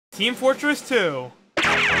Team Fortress 2. It's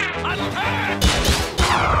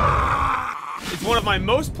one of my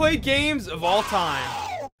most played games of all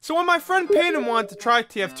time. So when my friend Peyton wanted to try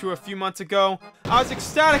TF2 a few months ago, I was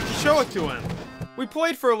ecstatic to show it to him. We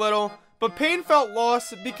played for a little, but Peyton felt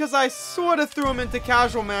lost because I sorta threw him into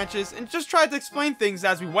casual matches and just tried to explain things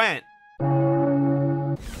as we went.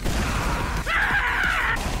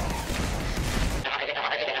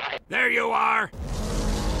 There you are!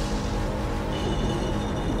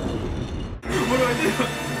 What do I do?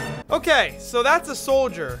 Okay, so that's a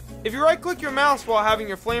soldier. If you right-click your mouse while having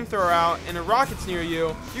your flamethrower out and a rocket's near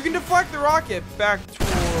you, you can deflect the rocket back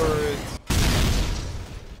towards...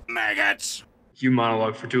 Maggots! You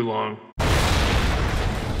monologue for too long.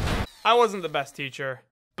 I wasn't the best teacher.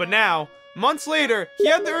 But now, months later, he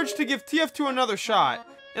had the urge to give TF2 another shot,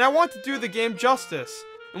 and I want to do the game justice.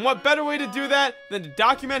 And what better way to do that than to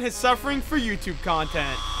document his suffering for YouTube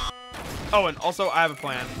content? Oh, and also, I have a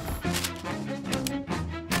plan.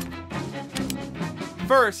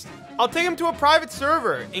 First, I'll take him to a private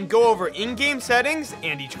server and go over in-game settings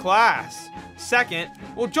and each class. Second,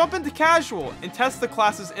 we'll jump into casual and test the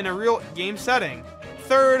classes in a real game setting.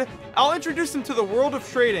 Third, I'll introduce him to the world of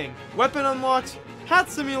trading, weapon unlocks,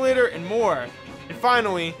 hat simulator, and more. And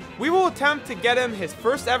finally, we will attempt to get him his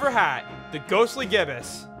first ever hat, the Ghostly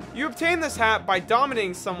Gibus. You obtain this hat by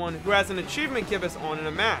dominating someone who has an achievement Gibus on in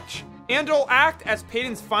a match, and it'll act as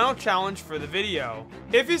Peyton's final challenge for the video.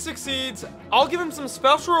 If he succeeds, I'll give him some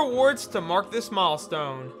special rewards to mark this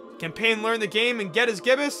milestone. Can Peyton learn the game and get his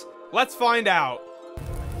Gibus? Let's find out.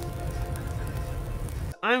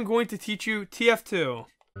 I'm going to teach you TF2.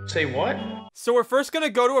 Say what? So we're first going to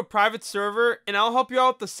go to a private server, and I'll help you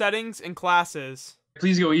out with the settings and classes.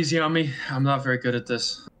 Please go easy on me. I'm not very good at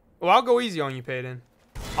this. Well, I'll go easy on you, Peyton.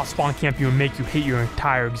 I'll spawn camp you and make you hate your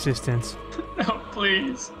entire existence. No,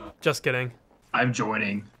 please. Just kidding. I'm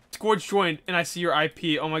joining. Squad's joined, and I see your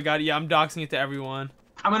IP. Oh my god, yeah, I'm doxing it to everyone.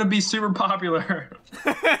 I'm gonna be super popular.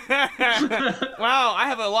 Wow, I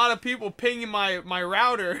have a lot of people pinging my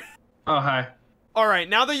router. Oh, hi. Alright,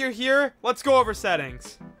 now that you're here, let's go over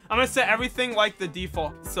settings. I'm gonna set everything like the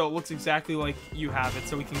default, so it looks exactly like you have it,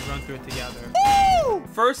 so we can run through it together. Woo!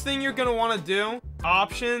 First thing you're gonna wanna do,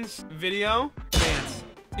 options, video, advanced.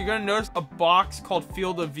 You're gonna notice a box called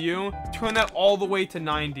field of view. Turn that all the way to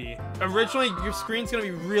 90. Originally, your screen's gonna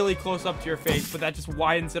be really close up to your face, but that just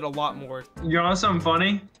widens it a lot more. You know something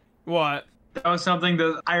funny? What? That was something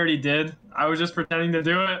that I already did. I was just pretending to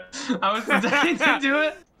do it. I was pretending to do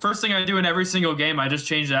it. First thing I do in every single game, I just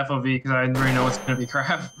change the FOV because I already know it's gonna be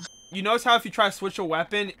crap. You notice how if you try to switch a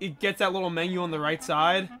weapon, it gets that little menu on the right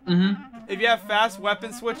side? Mm-hmm. If you have fast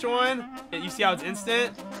weapon switch on, you see how it's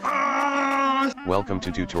instant? Welcome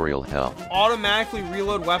to tutorial hell. Automatically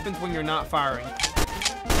reload weapons when you're not firing.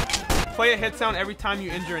 Play a hit sound every time you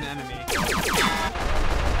injure an enemy.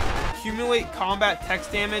 Accumulate combat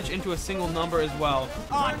text damage into a single number as well.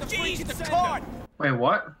 Oh, jeez, the card! Wait,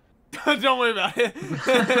 what? Don't worry about it.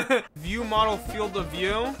 View model field of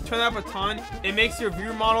view. Turn that baton. It makes your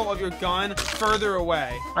view model of your gun further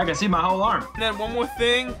away. I can see my whole arm. And then one more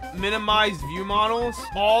thing, minimize view models.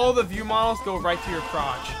 All the view models go right to your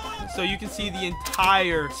crotch, so you can see the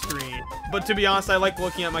entire screen. But to be honest, I like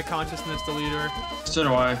looking at my consciousness deleter. So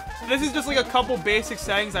do I. This is just like a couple basic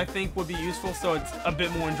settings I think would be useful, so it's a bit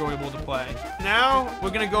more enjoyable to play. Now,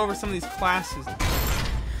 we're gonna go over some of these classes.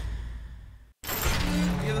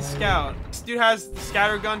 Scout. This dude has the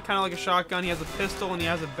scatter gun, kind of like a shotgun. He has a pistol and he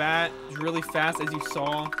has a bat. He's really fast, as you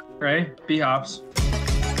saw. Right? B-hops.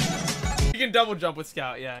 You can double jump with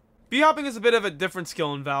Scout, yeah. B-hopping is a bit of a different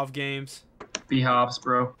skill in Valve games. B-hops,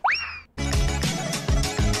 bro.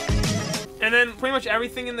 And then pretty much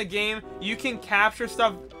everything in the game, you can capture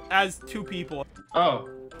stuff as two people. Oh.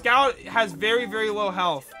 Scout has very, very low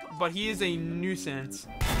health, but he is a nuisance.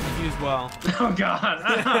 As well. Oh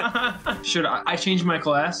god. Should I change my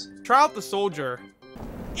class? Try out the soldier.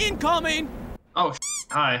 Incoming! Oh,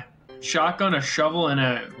 hi. Shotgun, a shovel, and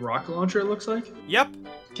a rocket launcher, it looks like? Yep.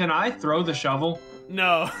 Can I throw the shovel?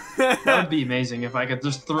 No. That'd be amazing if I could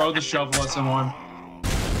just throw the shovel at someone.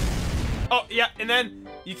 Oh, yeah, and then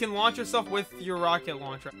you can launch yourself with your rocket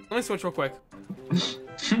launcher. Let me switch real quick.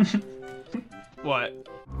 What?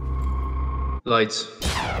 Lights.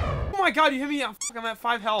 Oh my god, you hit me! I'm at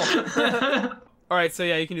 5 health. Alright, so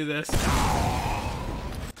yeah, you can do this.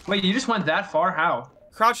 Wait, you just went that far? How?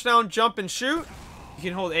 Crouch down, jump, and shoot. You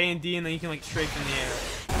can hold A and D, and then you can like strafe in the air.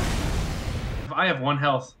 I have 1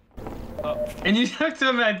 health. And you took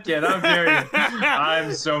the med kit, how dare you?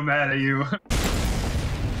 I'm so mad at you.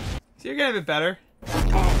 So you're getting a bit better.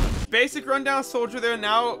 Basic rundown soldier there,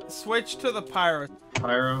 now switch to the pyro.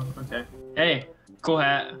 Pyro, okay. Hey, Cool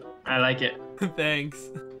hat. I like it. Thanks.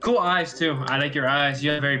 Cool eyes too. I like your eyes.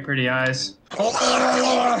 You have very pretty eyes.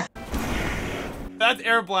 That's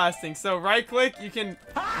air blasting. So right click, you can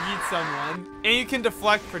yeet someone. And you can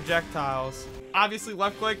deflect projectiles. Obviously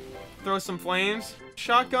left click, throw some flames.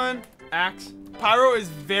 Shotgun, axe. Pyro is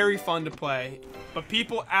very fun to play, but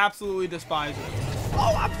people absolutely despise it.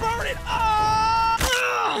 Oh, I burned it!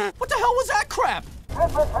 Ah! What the hell was that crap?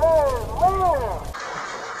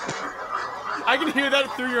 I can hear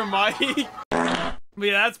that through your mic. But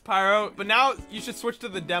yeah, that's Pyro. But now you should switch to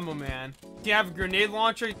the Demo Man. You have a grenade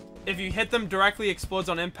launcher. If you hit them directly, it explodes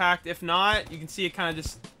on impact. If not, you can see it kind of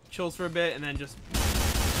just chills for a bit and then just...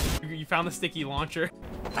 You found the sticky launcher.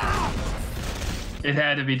 It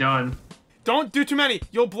had to be done. Don't do too many.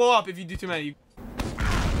 You'll blow up if you do too many.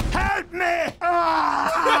 Help me!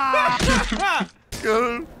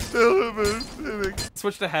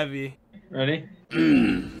 Switch to heavy. Ready?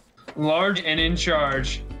 Large and in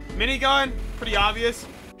charge. Minigun, pretty obvious.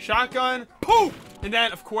 Shotgun, poof! And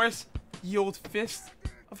then, of course, yield fist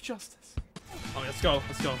of justice. Oh, let's go.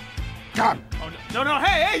 Let's go. God. Oh, no, no,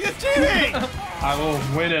 hey, that's cheating! I will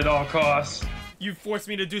win at all costs. You forced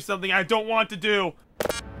me to do something I don't want to do.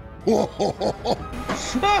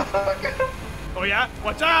 Oh yeah?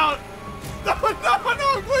 Watch out! No, no, no,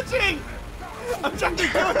 I'm glitching! I'm trying to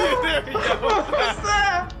kill you. There we go. What was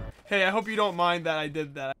that? Hey, I hope you don't mind that I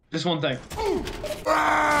did that. Just one thing.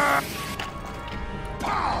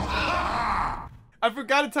 I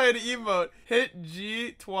forgot to tell you to emote. Hit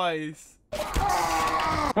G twice.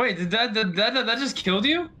 Wait, did that just killed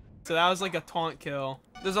you? So that was like a taunt kill.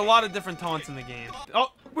 There's a lot of different taunts in the game.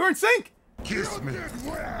 Oh, we're in sync! Kiss me.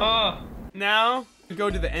 Now, we go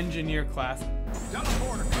to the engineer class.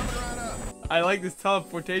 I like this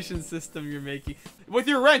teleportation system you're making. With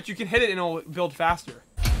your wrench, you can hit it and it'll build faster.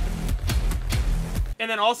 And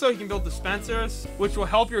then also, you can build dispensers, which will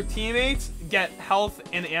help your teammates get health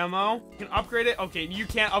and ammo. You can upgrade it. Okay, you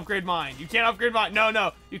can't upgrade mine. You can't upgrade mine. No,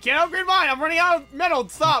 no. You can't upgrade mine. I'm running out of metal.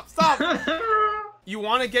 Stop, stop. You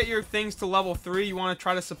want to get your things to level 3. You want to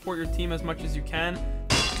try to support your team as much as you can.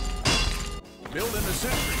 Build in the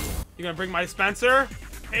sentry. You're going to bring my dispenser.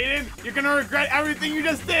 Peyton, you're going to regret everything you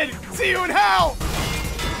just did. See you in hell.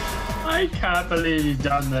 I can't believe you've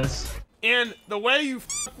done this. And the way you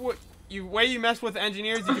mess with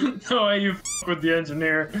engineers, you can... The way you with the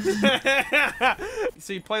engineer.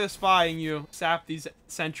 So you play the spy and you sap these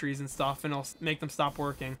sentries and stuff and it'll make them stop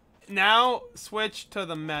working. Now switch to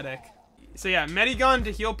the medic. So yeah, medigun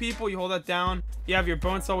to heal people, you hold that down. You have your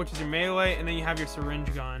bone saw, which is your melee, and then you have your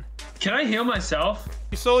syringe gun. Can I heal myself?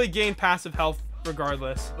 You slowly gain passive health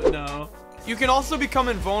regardless, but no. You can also become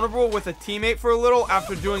invulnerable with a teammate for a little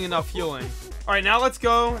after doing enough healing. All right, now let's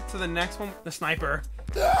go to the next one, the sniper.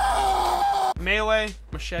 Melee,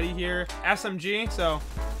 machete here, SMG, so.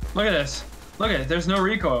 Look at this. Look at it, there's no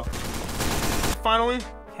recoil. Finally,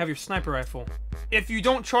 you have your sniper rifle. If you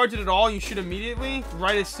don't charge it at all, you shoot immediately.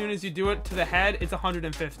 Right as soon as you do it to the head, it's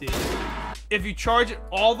 150. If you charge it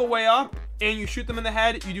all the way up and you shoot them in the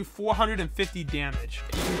head, you do 450 damage.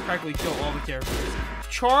 You can practically kill all the characters.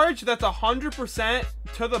 Charge that's 100%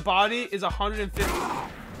 to the body is 150.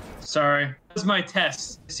 Sorry. This is my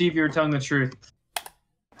test. See if you're telling the truth.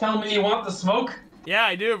 Tell me you want the smoke? Yeah,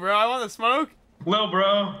 I do, bro. I want the smoke. Lil,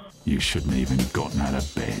 bro. You shouldn't even gotten out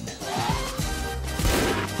of bed.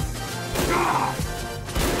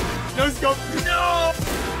 No scope. No!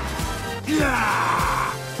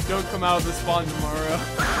 Don't come out of the spawn tomorrow.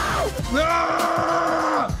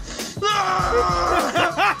 No!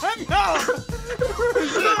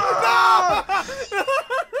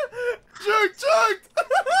 Choked!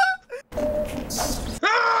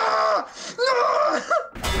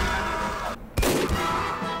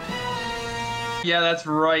 Yeah, that's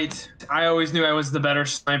right. I always knew I was the better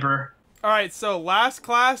sniper. Alright, so last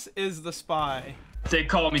class is the spy. They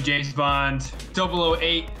call me James Bond.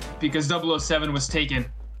 008 because 007 was taken.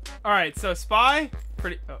 Alright, so spy,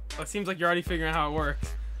 pretty... Oh, it seems like you're already figuring out how it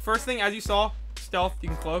works. First thing, as you saw, stealth, you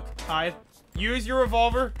can cloak, hide. Use your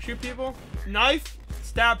revolver, shoot people. Knife,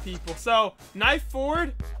 stab people. So, knife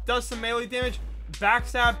forward, does some melee damage.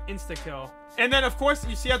 Backstab, insta-kill. And then, of course,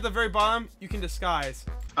 you see at the very bottom, you can disguise.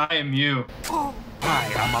 I am you.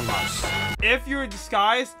 I am a loss. If you're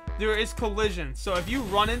disguised, there is collision. So if you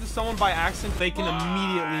run into someone by accident, they can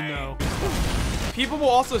immediately know. People will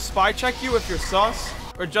also spy check you if you're sus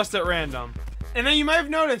or just at random. And then you might have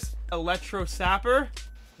noticed, Electro Sapper,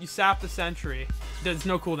 you sap the sentry. There's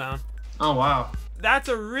no cooldown. Oh, wow. That's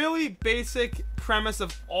a really basic premise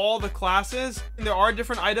of all the classes. And there are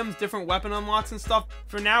different items, different weapon unlocks and stuff.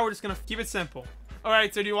 For now, we're just gonna keep it simple. All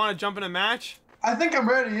right, so do you want to jump in a match? I think I'm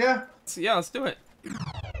ready, yeah. So yeah, let's do it.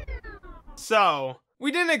 So,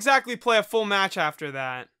 we didn't exactly play a full match after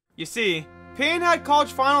that. You see, Peyton had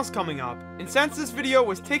college finals coming up, and since this video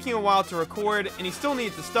was taking a while to record and he still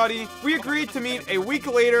needed to study, we agreed to meet a week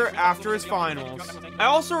later after his finals. I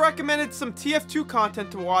also recommended some TF2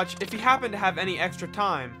 content to watch if he happened to have any extra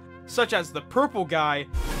time, such as the purple guy,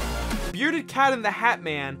 bearded cat in the hat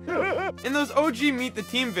man, and those OG Meet the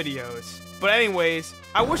Team videos. But anyways,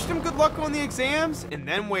 I wished him good luck on the exams and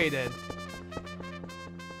then waited.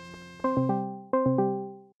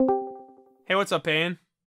 Hey, what's up, Payne?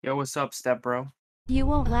 Yo, what's up, step bro? You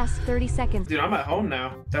won't last 30 seconds. Dude, I'm at home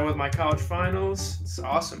now. Done with my college finals. It's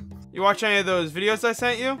awesome. You watch any of those videos I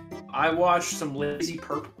sent you? I watched some Lazy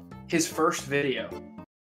Purple. His first video.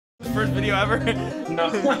 First video ever?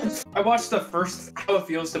 No. I watched the first how it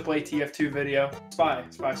feels to play TF2 video. Spy.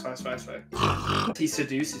 He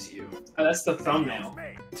seduces you. Oh, that's the thumbnail.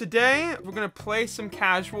 Today, we're gonna play some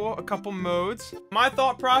casual, a couple modes. My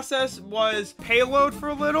thought process was payload for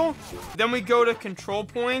a little, then we go to control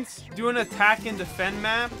points, do an attack and defend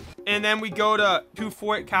map, and then we go to 2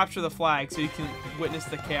 fort capture the flag so you can witness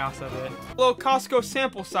the chaos of it. A little Costco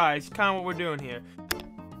sample size, kind of what we're doing here.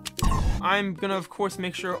 I'm gonna, of course,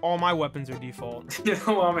 make sure all my weapons are default. You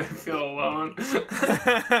don't want me to feel alone.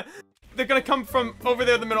 They're gonna come from over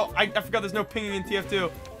there in the middle. I forgot there's no pinging in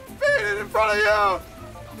TF2. Payton in front of you!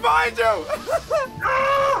 Behind you!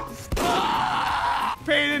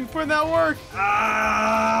 Payton, put in that work!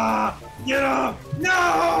 Get up!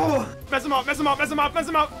 No! Mess him up, mess him up, mess him up, mess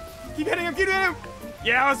him up! Keep hitting him, keep hitting him!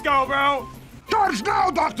 Yeah, let's go, bro! Charge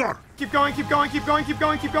now, Doctor! Keep going, keep going, keep going, keep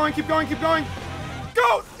going, keep going, keep going, keep going!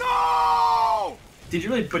 Go! No! Did you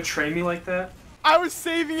really betray me like that? I was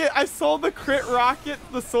saving it. I saw the crit rocket.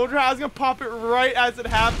 The soldier I was gonna pop it right as it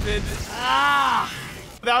happened.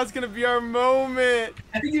 That was gonna be our moment.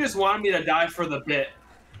 I think you just wanted me to die for the bit.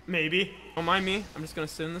 Maybe. Don't mind me. I'm just gonna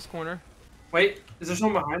sit in this corner. Wait, is there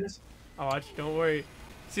someone behind us? Oh, don't worry.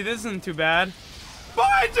 See, this isn't too bad.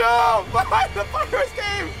 Behind you! Behind the fire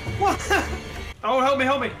escape! What? Oh, help me,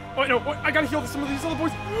 help me. Oh, no, wait, I gotta heal some of these other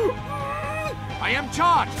boys. I am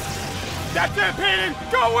charged. That's it, Peyton!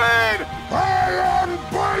 Go in! Iron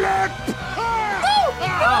bullet!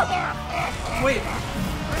 Wait,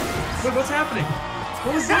 what's happening?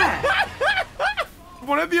 What was that?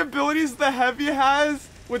 One of the abilities the Heavy has,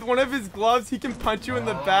 with one of his gloves, he can punch you in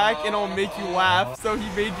the back and it'll make you laugh. So he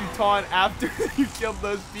made you taunt after you killed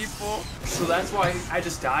those people. So that's why I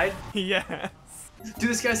just died? Yeah.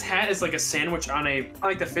 Dude, this guy's hat is like a sandwich on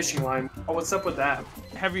like the fishing line. Oh, what's up with that?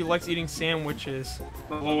 Heavy likes eating sandwiches.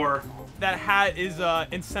 The lore. That hat is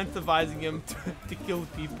incentivizing him to kill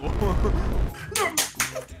people.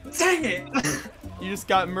 Dang it! You just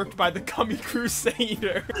got murked by the Gummy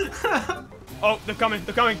Crusader. Oh, they're coming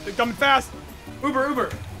fast.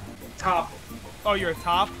 Uber. Top. Oh, you're a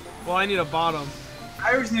top? Well, I need a bottom.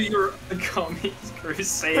 I always knew you were a Gummy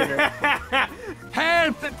Crusader.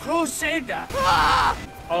 Help the Crusader!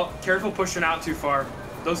 Oh, careful pushing out too far.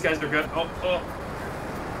 Those guys are good. Oh.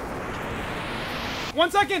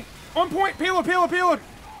 1 second! On point! Payload!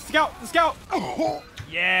 Scout!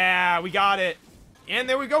 Yeah, we got it. And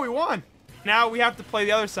there we go, we won. Now we have to play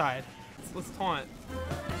the other side. Let's taunt.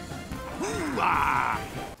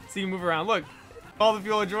 See you move around. Look, all the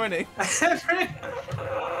people are joining.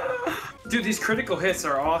 Dude, these critical hits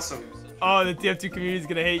are awesome. Oh, the TF2 community is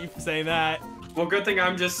gonna hate you for saying that. Well, good thing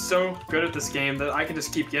I'm just so good at this game that I can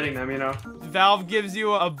just keep getting them, you know? Valve gives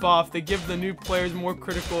you a buff. They give the new players more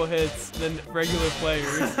critical hits than regular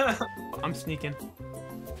players. I'm sneaking.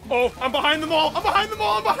 Oh, I'm behind them all!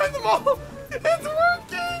 It's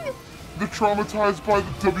working! The traumatized by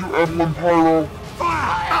the WM1 pyro.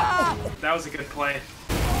 That was a good play.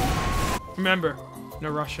 Remember, no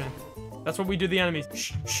rushing. That's what we do to the enemies.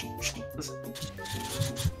 Shh. Listen.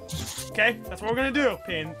 Okay, that's what we're gonna do,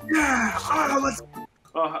 Payne. Yeah!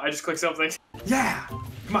 Oh, I just clicked something. Yeah!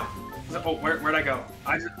 Come on. Oh, where'd I go?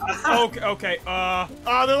 Okay.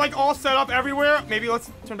 They're like all set up everywhere. Maybe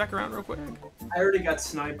let's turn back around real quick. I already got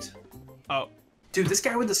sniped. Oh. Dude, this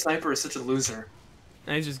guy with the sniper is such a loser.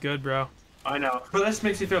 And he's just good, bro. I know. But that just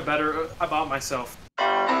makes me feel better about myself.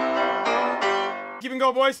 Keep and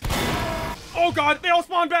go, boys. Oh god, they all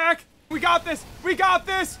spawned back. We got this. I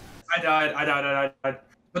died.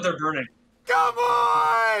 But they're burning. Come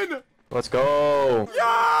on! Let's go.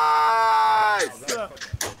 Yes!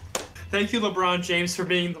 Thank you, LeBron James, for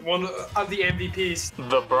being one of the MVPs.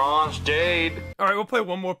 The Bronze Jade. All right, we'll play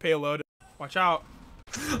one more payload. Watch out.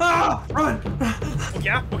 Ah! Run! Oh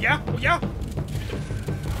yeah.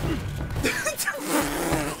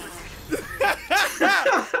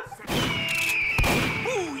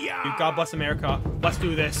 Dude, God bless America. Let's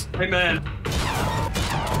do this. Hey, man.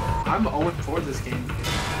 I'm 0-4 this game.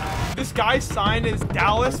 This guy's sign is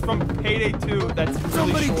Dallas from Payday 2. That's really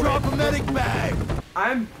Somebody short. drop a medic bag.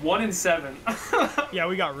 I'm 1-7. Yeah,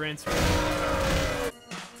 we got rinsed.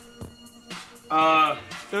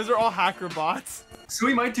 Those Those are all hacker bots. So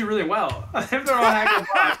we might do really well. If they're all hacker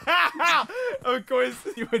bots. Of course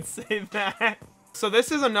you would say that. So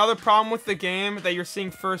this is another problem with the game that you're seeing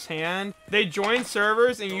firsthand. They join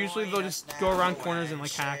servers and usually they'll just go around corners and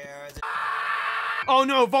like hack. Oh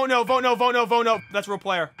no, vote no, vote no, vote no, vote no. That's real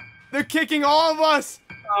player. They're kicking all of us.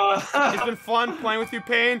 It's been fun playing with you,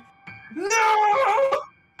 Payne. No!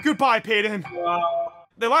 Goodbye, Peyton. Wow.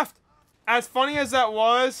 They left. As funny as that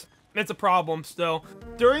was, it's a problem still.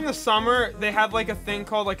 During the summer, they had like a thing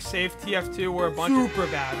called like Save TF2 where a bunch super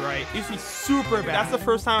bad, right? It used to be super bad. That's the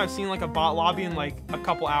first time I've seen like a bot lobby in like a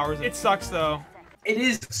couple hours. It sucks though. It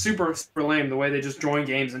is super lame the way they just join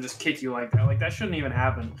games and just kick you like that. Like that shouldn't even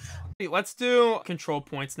happen. Let's do control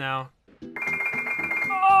points now.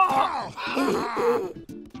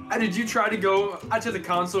 Did you try to go out to the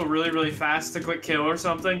console really fast to click kill or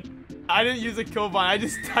something? I didn't use a kill button. I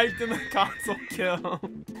just typed in the console kill.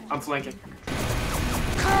 I'm flanking.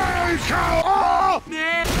 Oh!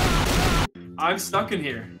 I'm stuck in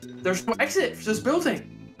here. There's no exit for this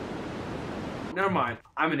building. Never mind.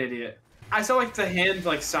 I'm an idiot. I saw like the hand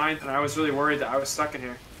like sign and I was really worried that I was stuck in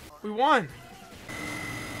here. We won.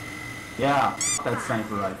 Yeah, that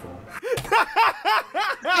sniper rifle.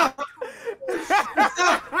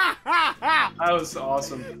 That was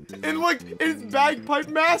awesome. And look, it's Bagpipe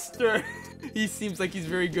Master. He seems like he's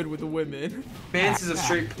very good with the women. Vance is a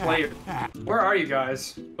straight player. Where are you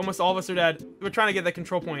guys? Almost all of us are dead. We're trying to get that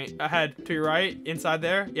control point ahead to your right, inside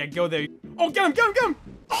there. Yeah, go there. Oh, get him, get him, get him!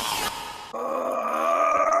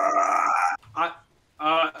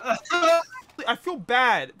 I feel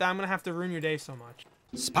bad that I'm gonna have to ruin your day so much.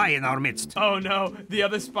 Spy in our midst. Oh no, the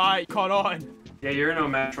other spy caught on. Yeah, you're no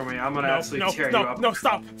match for me. I'm gonna absolutely tear you up. No,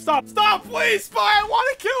 stop, please, spy, I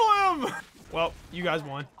wanna kill him! Well, you guys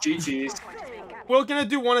won. GG's. We're gonna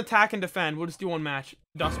do one attack and defend. We'll just do one match.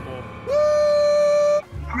 Dust Bowl.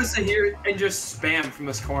 I'm gonna sit here and just spam from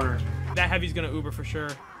this corner. That heavy's gonna Uber for sure.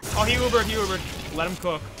 Oh, he Ubered. Let him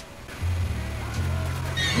cook.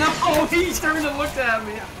 No, he turned and looked at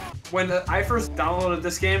me. When I first downloaded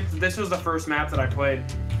this game, this was the first map that I played.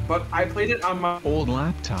 But I played it on my Old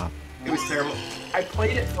laptop. It was terrible. I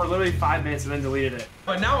played it for literally 5 minutes and then deleted it.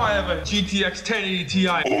 But now I have a GTX 1080 Ti.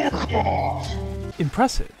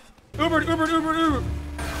 Impressive. Ubered.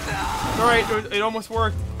 All right, it almost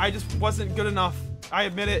worked. I just wasn't good enough. I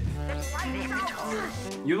admit it.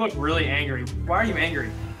 You look really angry. Why are you angry?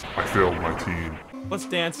 I failed my team. Let's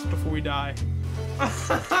dance before we die.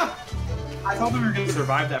 I thought we were gonna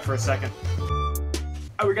survive that for a second.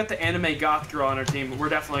 Oh, we got the anime goth girl on our team. We're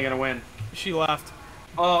definitely gonna win. She left.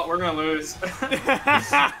 Oh, we're gonna lose.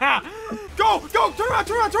 Go! Turn around!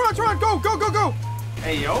 Go!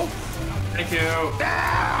 Hey, yo. Thank you.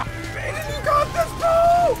 Peyton, you got this,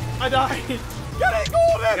 bro! I died. Get it,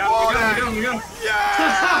 golden! We got him.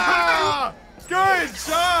 Yeah! Good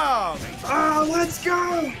job! Oh, let's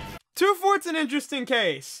go! 2-4's an interesting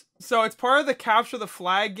case. So it's part of the capture the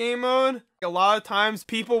flag game mode. A lot of times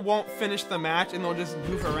people won't finish the match and they'll just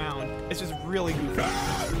goof around. It's just really goofy.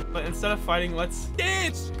 But instead of fighting, let's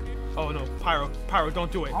dance! Oh no, Pyro,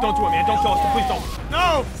 don't do it. Don't do it, man. Don't kill us, please don't.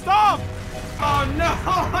 No, stop! Oh no,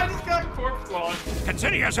 I just got corpse launched.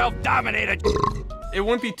 Consider yourself dominated. It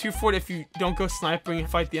wouldn't be 2-4 if you don't go sniping and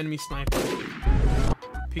fight the enemy sniper.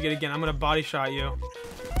 Peek it again, I'm gonna body shot you.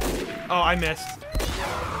 Oh, I missed.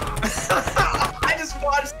 I just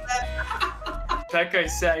watched that. That guy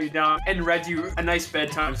sat you down and read you a nice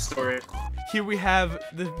bedtime story. Here we have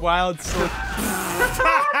the wild soul.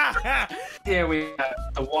 Here we have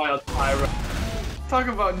the wild Pyro. Talk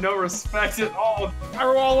about no respect at all.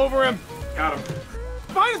 Pyro all over him. Got him.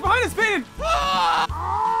 Behind us, Peyton!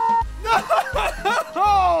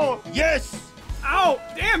 No! Yes. Ow!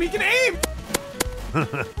 Damn, he can aim!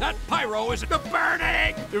 That pyro is the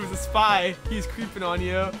burning. There was a spy. He's creeping on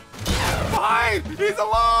you. Behind! He's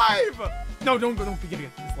alive! No, don't peek it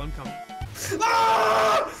again. Just let him come.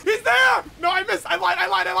 Ah! He's there! No, I missed. I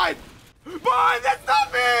lied. Behind! That's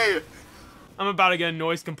not me! I'm about to get a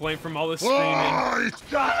noise complaint from all this screaming. Wait!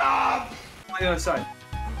 Shut up! On the other side.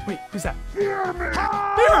 Wait, who's that? Hear me!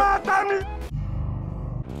 Here!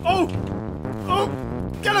 Oh!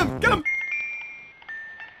 Get him!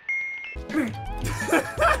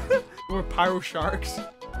 We're pyro sharks.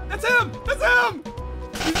 That's him!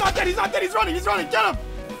 He's not dead, he's running, get him!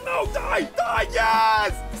 No, die,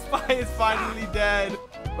 yes! The spy is finally dead.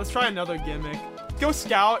 Let's try another gimmick. Go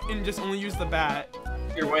scout and just only use the bat.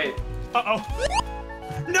 Here, wait. Uh-oh.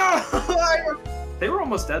 No! They were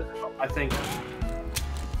almost dead, I think.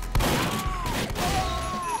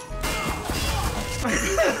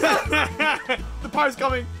 The pipe's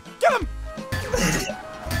coming. Get him!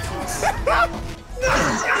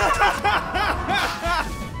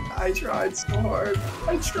 I tried so hard.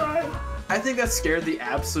 I tried. I think that scared the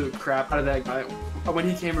absolute crap out of that guy. When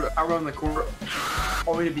he came around the corner,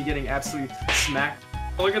 only to be getting absolutely smacked.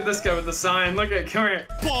 Look at this guy with the sign. Look at, come here.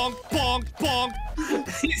 Bonk, bonk, bonk.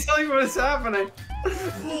 He's like, what is happening?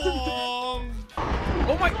 Bonk.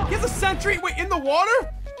 Oh my, he has a sentry. Wait, in the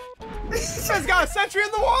water? This guy's got a sentry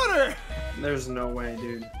in the water. There's no way,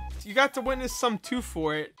 dude. You got to witness some too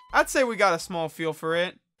for it. I'd say we got a small feel for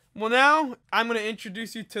it. Well, now I'm going to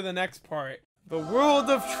introduce you to the next part. The world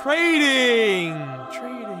of trading.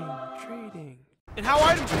 Trading. And how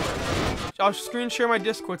items work. I'll screen share my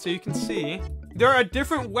Discord so you can see. There are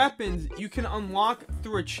different weapons you can unlock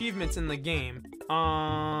through achievements in the game.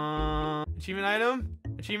 Achievement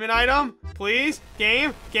item, please.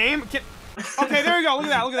 Game. Okay, there we go.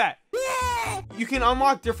 Look at that. You can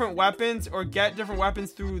unlock different weapons or get different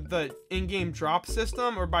weapons through the in-game drop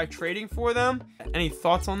system or by trading for them. Any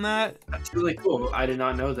thoughts on that? That's really cool. I did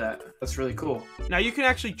not know that. That's really cool. Now you can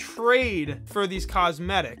actually trade for these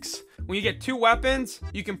cosmetics. When you get 2 weapons,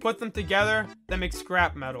 you can put them together, that makes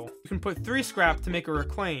scrap metal. You can put 3 scrap to make a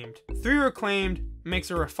reclaimed. 3 reclaimed makes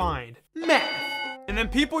a refined. Math! And then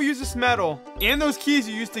people use this metal and those keys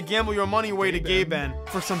you use to gamble your money away to Gaben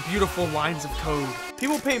for some beautiful lines of code.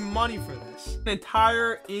 People pay money for this. An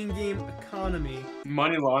entire in-game economy.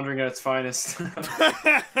 Money laundering at its finest.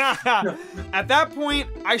 At that point,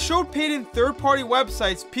 I showed Peyton third-party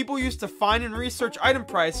websites people use to find and research item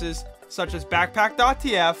prices, such as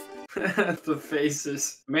backpack.tf. The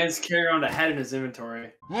faces. Man's carrying around a head in his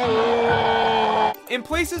inventory. In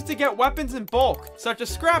places to get weapons in bulk, such as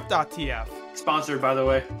scrap.tf. Sponsored, by the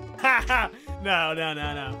way. No.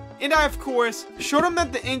 And I, of course, showed him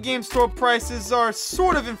that the in-game store prices are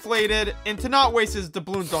sort of inflated and to not waste his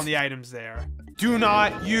doubloons on the items there. Do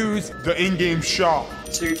not use the in-game shop.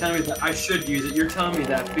 So you're telling me that I should use it. You're telling me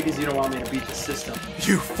that because you don't want me to beat the system.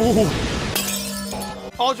 You fool!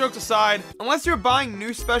 All jokes aside, unless you're buying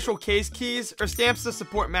new special case keys or stamps to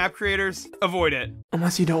support map creators, avoid it.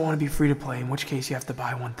 Unless you don't want to be free to play, in which case you have to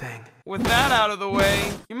buy one thing. With that out of the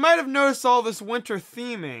way, you might have noticed all this winter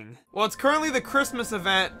theming. Well, it's currently the Christmas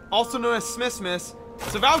event, also known as Smissmas,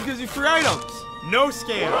 so Valve gives you free items. No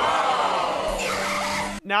scam.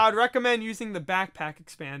 Now, I'd recommend using the backpack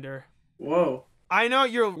expander. Whoa. I know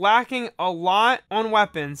you're lacking a lot on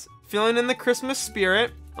weapons, feeling in the Christmas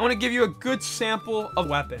spirit. I want to give you a good sample of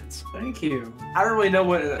weapons. Thank you. I don't really know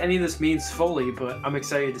what any of this means fully, but I'm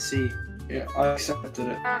excited to see. Yeah, I accepted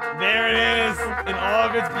it. There it is, in all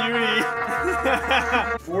of its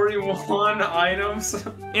beauty. 41 items.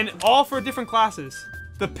 And all for different classes.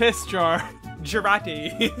 The piss jar,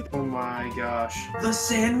 Girati. Oh my gosh. The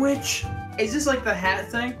sandwich? Is this like the hat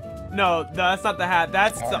thing? No, that's not the hat,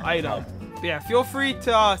 that's the item. But yeah, feel free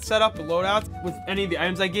to set up loadouts with any of the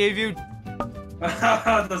items I gave you.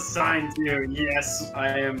 The sign too. Yes,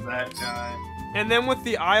 I am that guy. And then with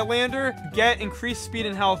the Eyelander, get increased speed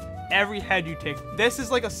and health every head you take. This is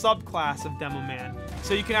like a subclass of Demo Man.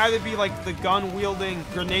 So you can either be like the gun-wielding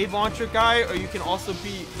grenade launcher guy, or you can also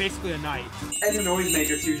be basically a knight. And a noise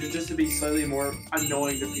maker too, just to be slightly more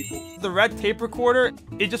annoying to people. The red tape recorder,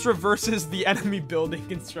 it just reverses the enemy building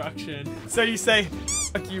construction. So you say,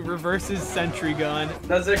 fuck you, reverses sentry gun.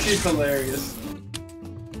 That's actually hilarious.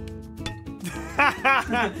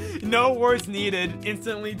 No words needed,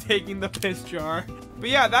 instantly taking the piss jar. But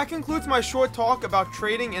yeah, that concludes my short talk about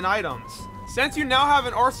trading and items. Since you now have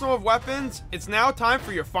an arsenal of weapons, it's now time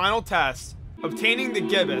for your final test, obtaining the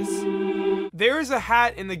Gibus. There is a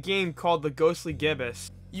hat in the game called the Ghostly Gibus.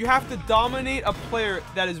 You have to dominate a player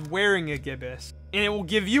that is wearing a Gibus, and it will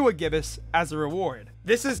give you a Gibus as a reward.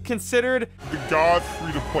 This is considered The God's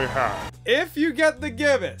free-to-play hat. if you get the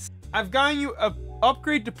Gibus. I've gotten you a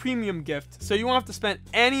upgrade to premium gift, so you won't have to spend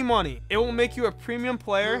any money. It will make you a premium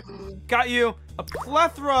player. Got you a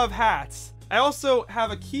plethora of hats. I also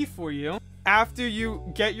have a key for you. After you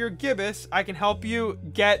get your Gibus, I can help you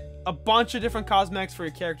get a bunch of different cosmetics for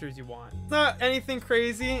your characters you want. It's not anything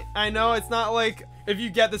crazy. I know it's not like if you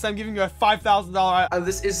get this, I'm giving you a $5,000.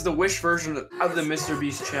 This is the Wish version of the Mr.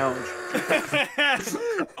 Beast challenge.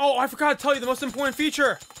 Oh, I forgot to tell you the most important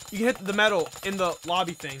feature. You can hit the metal in the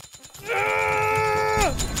lobby thing.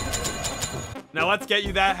 Now let's get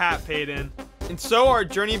you that hat, Peyton. And so our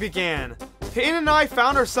journey began. Peyton and I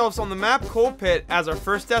found ourselves on the map Coal Pit as our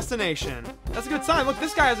first destination. That's a good sign. Look,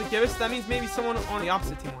 this guy has a Gibus. That means maybe someone on the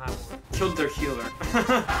opposite team will have one. killed their healer.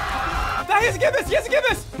 That he has a Gibus! He has a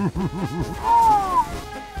Gibus!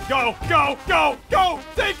 Go, go, go, go!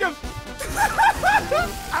 Take him!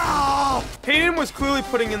 Oh! Peyton was clearly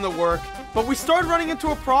putting in the work, but we started running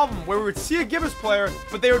into a problem where we would see a Gibus player,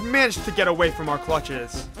 but they would manage to get away from our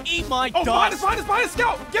clutches. Eat my Oh, dust! behind us,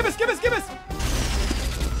 scout! Gibus, Gibus, Gibus!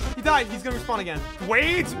 He died. He's gonna respawn again.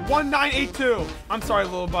 Wade 1982. I'm sorry,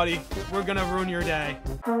 little buddy. We're gonna ruin your day.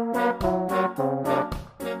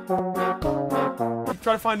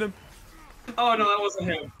 Try to find him. Oh no, that wasn't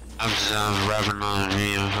him.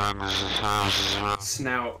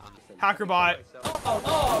 Snout. Hackerbot.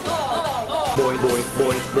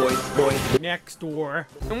 Boy. Next door.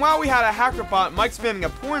 And while we had a Hackerbot Mike spamming a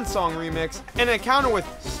porn song remix and an encounter with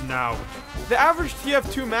Snout, the average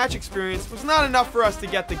TF2 match experience was not enough for us to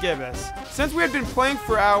get the Gibus. Since we had been playing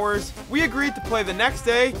for hours, we agreed to play the next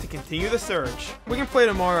day to continue the search. We can play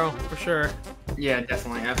tomorrow, for sure. Yeah,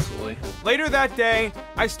 definitely, absolutely. Later that day,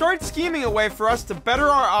 I started scheming a way for us to better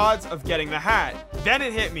our odds of getting the hat. Then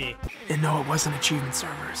it hit me. And no, it wasn't achievement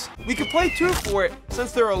servers. We could play 2 for it,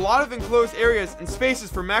 since there are a lot of enclosed areas and spaces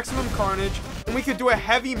for maximum carnage, and we could do a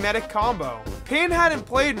heavy medic combo. Payton hadn't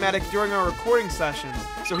played medic during our recording sessions,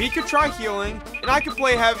 so he could try healing, and I could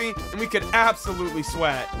play heavy, and we could absolutely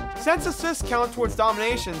sweat. Since assists count towards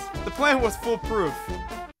dominations, the plan was foolproof.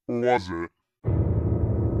 Was it?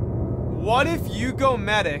 What if you go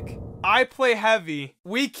medic, I play heavy,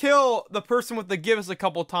 we kill the person with the Gibus a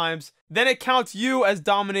couple times, then it counts you as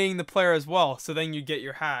dominating the player as well, so then you get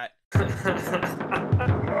your hat.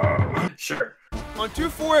 Sure. On 2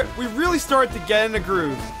 for it, we really started to get in a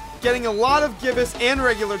groove, getting a lot of Gibus and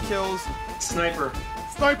regular kills. Sniper.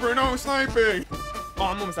 Sniper, no sniping! Oh,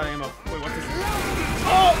 I'm almost out of ammo. Wait, what's this?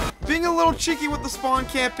 Oh! Being a little cheeky with the spawn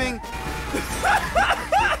camping.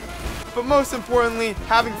 But most importantly,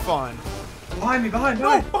 having fun. Behind me. No,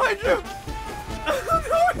 behind you! No,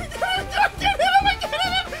 get him!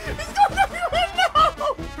 He's going everywhere, no!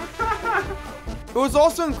 It was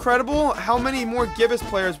also incredible how many more Gibus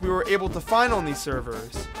players we were able to find on these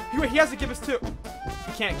servers. Wait, he has a Gibus too.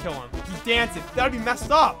 You can't kill him. He dances. That'd be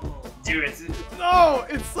messed up. Dude, it's No,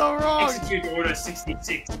 it's so wrong. execute order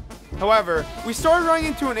 66. However, we started running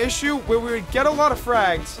into an issue where we would get a lot of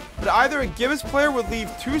frags, but either a Gibus player would leave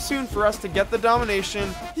too soon for us to get the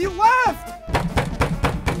domination, he left!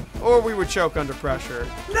 Or we would choke under pressure.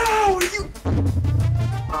 No, you.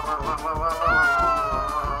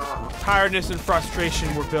 Tiredness and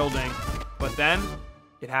frustration were building, but then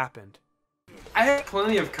it happened. I had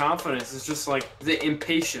plenty of confidence. It's just like the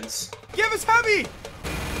impatience. Gibus heavy!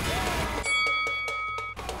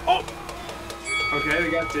 Oh! Okay, we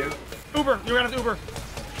got 2. Uber, you're gonna have to Uber.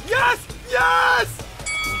 Yes! Yes!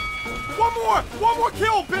 One more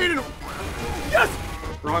kill, Peyton! Yes!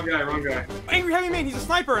 Wrong guy. Angry Heavy Man, he's a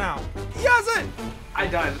sniper now. He has it! I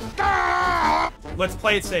died. Let's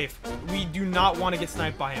play it safe. We do not want to get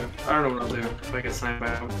sniped by him. I don't know what I'll do if I get sniped by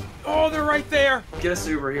him. Oh, they're right there. Get us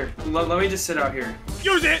Uber here. Let me just sit out here.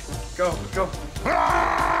 Use it! Go. We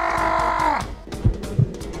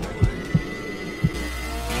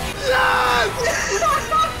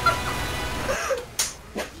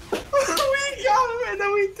got him and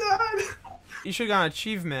then we died. You should have got an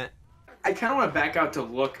achievement. I kind of want to back out to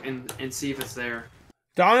look and see if it's there.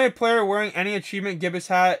 Dominate player wearing any achievement Gibus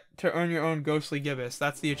hat to earn your own ghostly Gibus.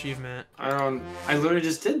 That's the achievement. I literally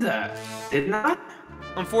just did that. Didn't I?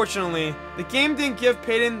 Unfortunately, the game didn't give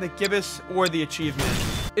Peyton the Gibus or the achievement.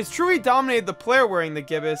 It's true he dominated the player wearing the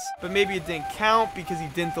Gibus, but maybe it didn't count because he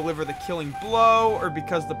didn't deliver the killing blow or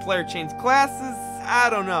because the player changed classes. I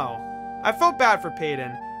don't know. I felt bad for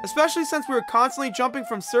Peyton, especially since we were constantly jumping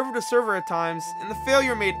from server to server at times, and the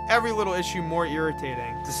failure made every little issue more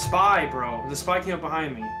irritating. The spy, bro. The spy came up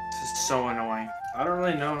behind me. This is so annoying. I don't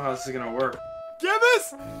really know how this is gonna work.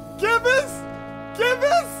 Gibus! Gibus!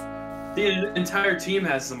 Gibus! The entire team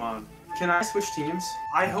has them on. Can I switch teams?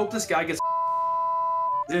 I hope this guy gets.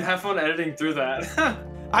 Dude, have fun editing through that.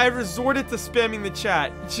 I resorted to spamming the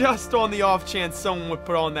chat, just on the off chance someone would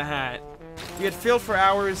put on the hat. We had failed for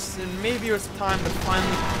hours, and maybe it was time to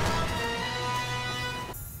finally...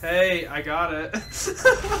 Hey, I got it.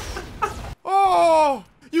 Oh!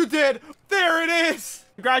 You did! There it is!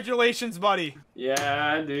 Congratulations, buddy.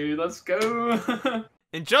 Yeah, dude, let's go.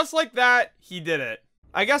 And just like that, he did it.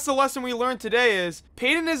 I guess the lesson we learned today is,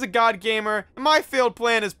 Peyton is a god gamer, and my failed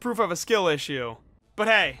plan is proof of a skill issue. But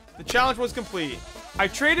hey, the challenge was complete. I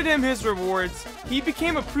traded him his rewards, he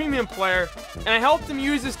became a premium player, and I helped him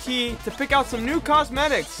use his key to pick out some new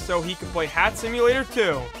cosmetics so he could play Hat Simulator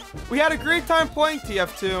 2. We had a great time playing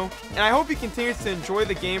TF2, and I hope he continues to enjoy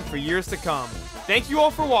the game for years to come. Thank you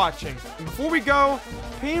all for watching, and before we go,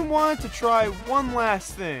 Payne wanted to try one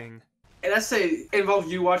last thing. And let's say it involved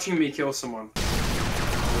you watching me kill someone.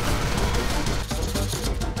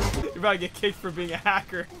 You're about to get kicked for being a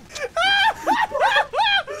hacker.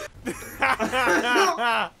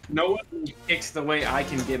 No one kicks the way I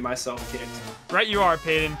can get myself kicked. Right you are,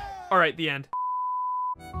 Peyton. Alright, the end.